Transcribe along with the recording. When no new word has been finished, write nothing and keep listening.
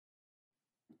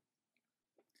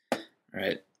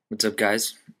Alright, what's up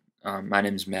guys? My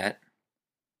name is Matt,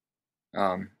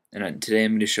 and today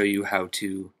I'm going to show you how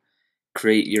to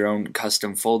create your own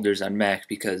custom folders on Mac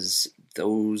because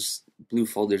those blue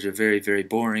folders are very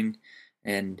boring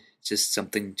and just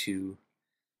something to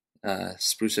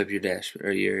spruce up your dash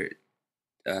or your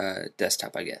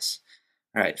desktop, I guess.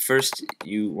 Alright, first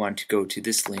you want to go to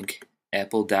this link,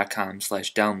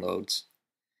 apple.com/downloads.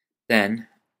 Then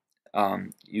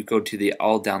you go to the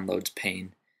All Downloads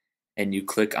pane and you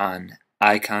click on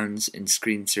icons and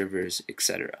screensavers,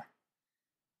 etc.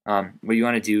 What you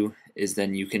want to do is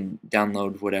then you can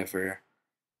download whatever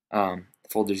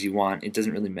folders you want. It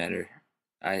doesn't really matter.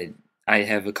 I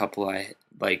have a couple I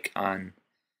like on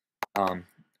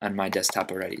my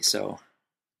desktop already. So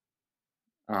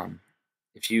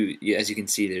if you, as you can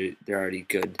see, they're already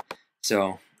good.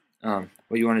 So what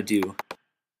you want to do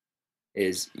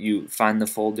is you find the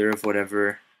folder of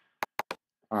whatever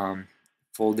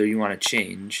folder you want to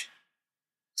change.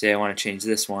 Say I want to change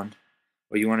this one.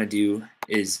 What you want to do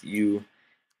is you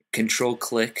control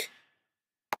click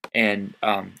and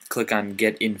click on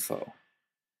get info.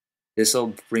 This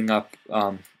will bring up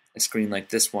a screen like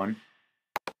this one.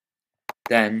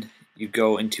 Then you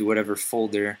go into whatever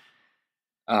folder,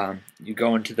 you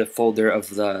go into the folder of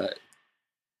the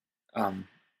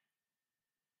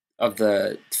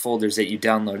folders that you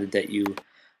downloaded that you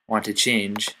want to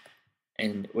change,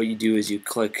 and what you do is you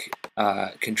click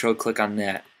control click on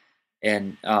that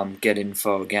and get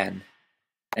info again.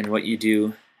 And what you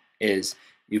do is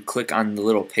you click on the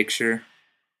little picture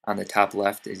on the top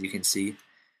left, as you can see,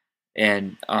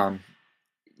 and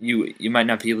you might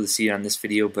not be able to see it on this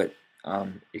video, but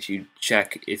if you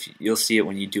check, you'll see it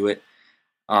when you do it.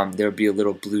 There'll be a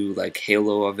little blue like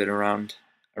halo of it around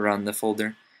the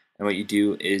folder, and what you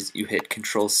do is you hit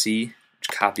Control C, which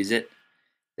copies it.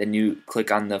 Then you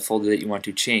click on the folder that you want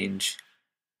to change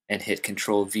and hit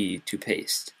Control V to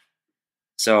paste.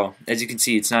 So as you can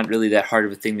see, it's not really that hard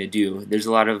of a thing to do. There's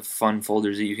a lot of fun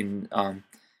folders that you can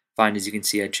find. As you can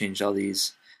see, I changed all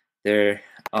these. They're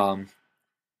a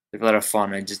lot of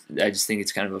fun. I just think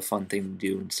it's kind of a fun thing to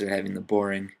do instead of having the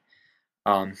boring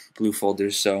blue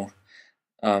folders. So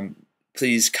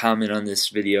please comment on this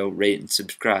video, rate and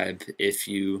subscribe if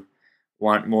you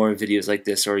want more videos like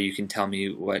this, or you can tell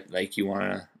me what you want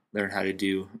to learn how to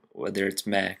do, whether it's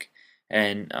Mac.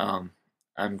 And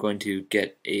I'm going to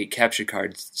get a capture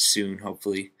card soon,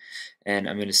 hopefully, and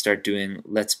I'm going to start doing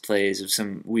Let's Plays of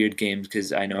some weird games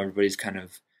because I know everybody's kind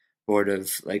of bored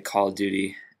of like Call of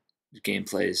Duty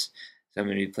gameplays, so I'm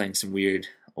going to be playing some weird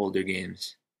older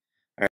games.